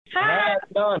Hi.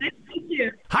 Nice to meet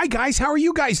you. Hi, guys. How are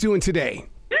you guys doing today?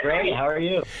 Great. How are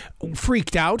you?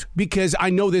 Freaked out because I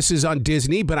know this is on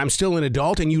Disney, but I'm still an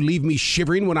adult, and you leave me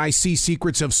shivering when I see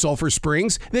Secrets of Sulphur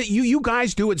Springs. That you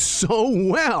guys do it so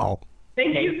well.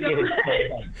 Thank you so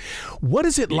much. What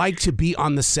is it like to be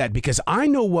on the set? Because I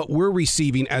know what we're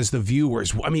receiving as the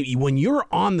viewers. I mean, when you're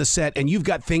on the set and you've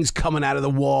got things coming out of the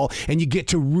wall and you get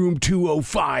to room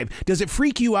 205, does it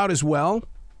freak you out as well?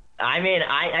 I mean,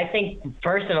 I think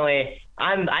personally,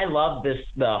 I love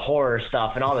the horror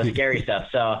stuff and all the scary stuff.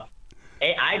 So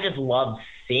I just love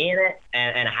seeing it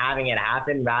and having it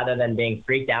happen rather than being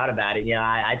freaked out about it. You know,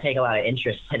 I take a lot of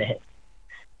interest in it.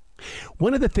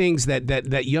 One of the things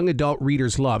that young adult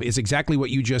readers love is exactly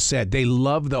what you just said. They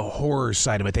love the horror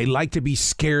side of it. They like to be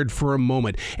scared for a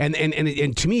moment. And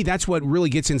to me, that's what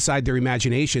really gets inside their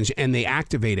imaginations, and they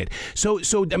activate it. So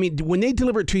I mean, when they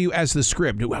deliver it to you as the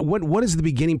script, what is the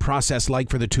beginning process like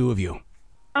for the two of you?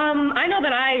 I know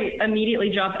that I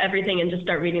immediately drop everything and just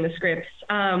start reading the scripts.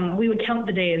 We would count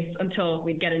the days until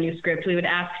we'd get a new script. We would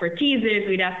ask for teasers.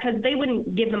 We'd ask, because they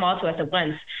wouldn't give them all to us at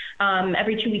once.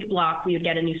 Every 2-week block, we would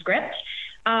get a new script.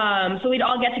 So we'd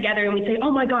all get together and we'd say,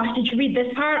 oh my gosh, did you read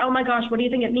this part? Oh my gosh, what do you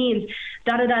think it means?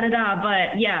 Da-da-da-da-da.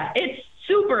 But yeah, it's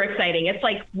super exciting. It's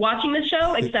like watching the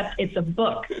show, except it's a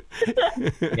book.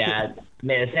 Yeah,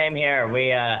 the same here.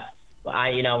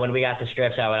 When we got the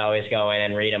scripts, I would always go in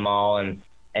and read them all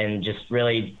and just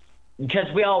really, because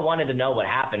we all wanted to know what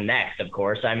happened next, of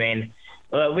course. I mean,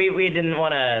 we didn't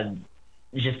want to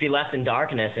just be left in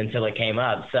darkness until it came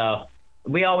up. So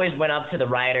we always went up to the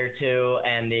writer, too,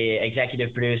 and the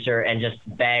executive producer and just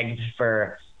begged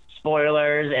for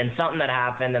spoilers and something that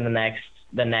happened in the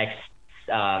next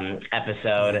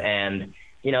episode. And,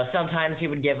 you know, sometimes he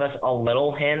would give us a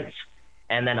little hint,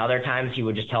 and then other times he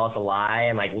would just tell us a lie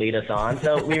and like lead us on.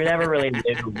 So we never really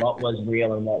knew what was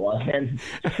real and what wasn't.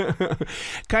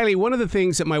 Kyleigh, one of the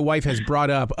things that my wife has brought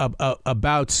up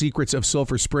about Secrets of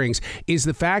Sulphur Springs is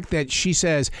the fact that she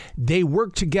says they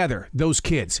work together, those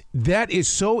kids. That is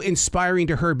so inspiring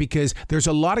to her, because there's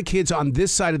a lot of kids on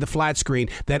this side of the flat screen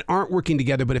that aren't working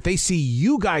together. But if they see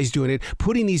you guys doing it,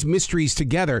 putting these mysteries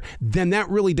together, then that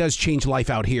really does change life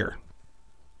out here.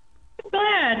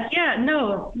 Glad. Yeah,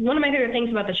 no. One of my favorite things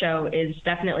about the show is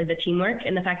definitely the teamwork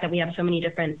and the fact that we have so many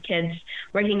different kids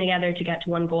working together to get to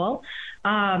one goal.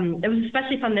 It was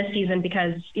especially fun this season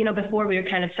because, you know, before we were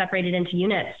kind of separated into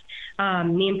units.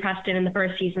 Me and Preston in the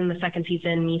first season, the second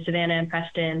season, me, Savannah, and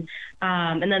Preston.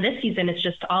 And then this season, it's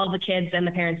just all of the kids and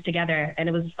the parents together, and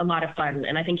it was a lot of fun,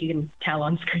 and I think you can tell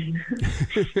on screen.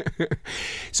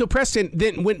 So, Preston,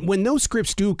 then when those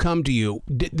scripts do come to you,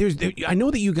 I know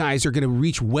that you guys are going to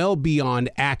reach well beyond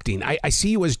acting. I see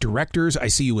you as directors. I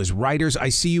see you as writers. I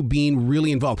see you being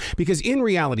really involved, because in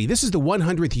reality, this is the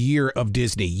 100th year of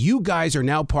Disney. You guys are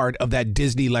now part of that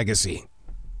Disney legacy.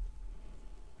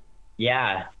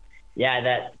 Yeah,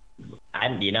 I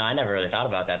never really thought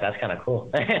about that. That's kind of cool.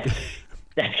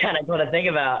 That's kind of cool to think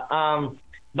about.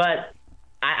 But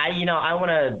I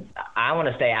want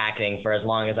to stay acting for as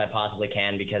long as I possibly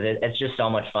can, because it's just so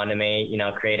much fun to me, you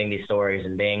know, creating these stories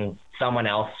and being someone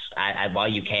else while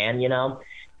you can, you know,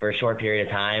 for a short period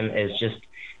of time is just,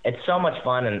 it's so much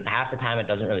fun. And half the time it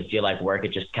doesn't really feel like work.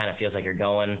 It just kind of feels like you're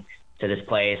going to this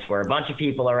place where a bunch of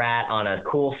people are at on a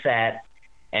cool set,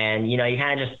 and, you know, you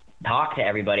kind of just talk to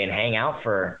everybody and hang out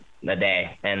for a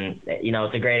day, and, you know,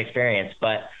 it's a great experience.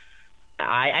 But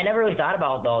I never really thought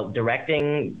about the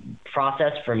directing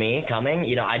process for me coming.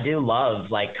 You know, I do love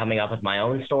like coming up with my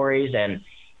own stories and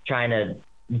trying to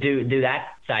do that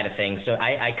side of things. So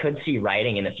I could see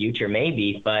writing in the future,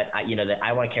 maybe, but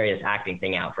I want to carry this acting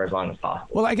thing out for as long as possible.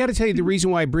 Well, I got to tell you, the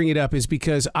reason why I bring it up is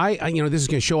because I this is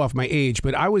going to show off my age,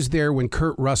 but I was there when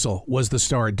Kurt Russell was the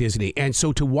star at Disney. And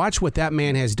so to watch what that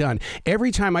man has done,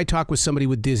 every time I talk with somebody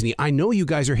with Disney, I know you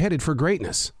guys are headed for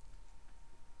greatness.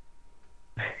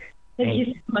 Thank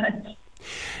you so much.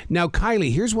 Now,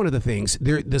 Kyleigh, here's one of the things.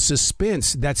 The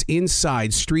suspense that's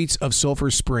inside Streets of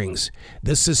Sulphur Springs,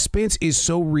 the suspense is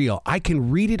so real. I can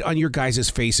read it on your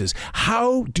guys' faces.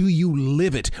 How do you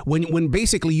live it when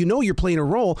basically you know you're playing a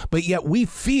role, but yet we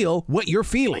feel what you're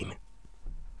feeling?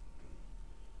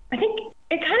 I think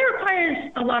it kind of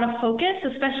requires a lot of focus,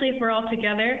 especially if we're all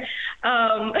together.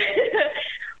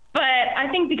 But I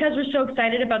think because we're so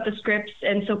excited about the scripts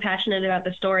and so passionate about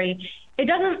the story, it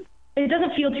doesn't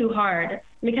feel too hard,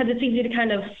 because it's easy to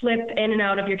kind of flip in and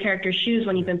out of your character's shoes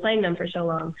when you've been playing them for so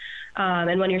long,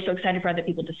 and when you're so excited for other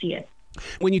people to see it.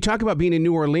 When you talk about being in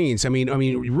New Orleans, I mean,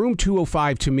 room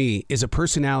 205 to me is a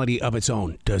personality of its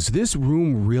own. Does this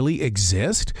room really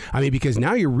exist? I mean, because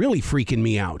now you're really freaking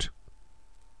me out.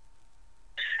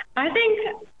 I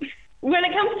think when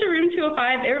it comes to room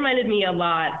 205, it reminded me a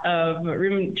lot of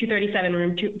room 237,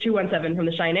 room 217 from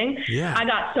The Shining. Yeah. I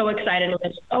got so excited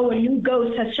when, a new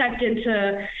ghost has checked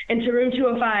into room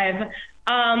 205.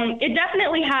 It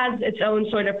definitely has its own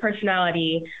sort of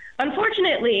personality.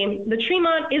 Unfortunately, the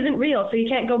Tremont isn't real, so you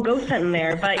can't go ghost hunting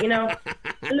there. But, in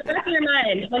the back of your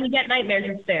mind, when you get nightmares,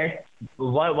 it's there.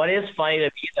 What is funny to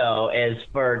me, though, is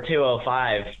for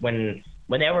 205, when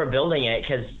they were building it,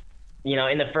 because,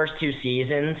 in the first 2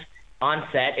 seasons, on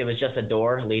set, it was just a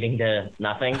door leading to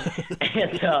nothing.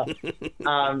 And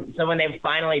so when they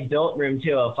finally built room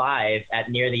 205 at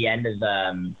near the end of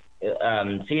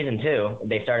season 2,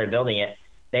 they started building it.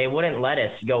 They wouldn't let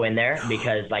us go in there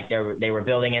because they were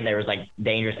building it. There was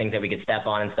dangerous things that we could step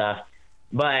on and stuff.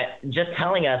 But just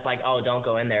telling us oh, don't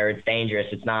go in there. It's dangerous.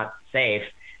 It's not safe.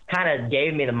 Kind of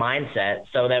gave me the mindset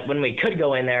so that when we could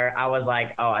go in there, I was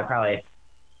like, oh, I probably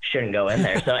shouldn't go in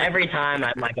there. So every time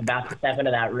I'm about to step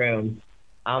into that room,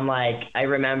 I'm I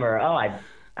remember, oh,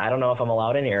 I don't know if I'm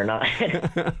allowed in here or not.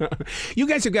 You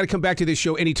guys have got to come back to this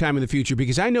show anytime in the future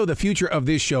because I know the future of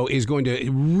this show is going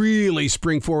to really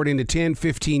spring forward into 10,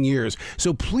 15 years.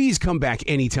 So please come back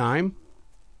anytime.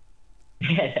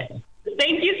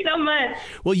 Thank you so much.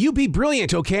 Well, you be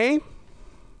brilliant, okay?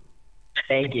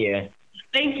 Thank you.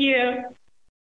 Thank you.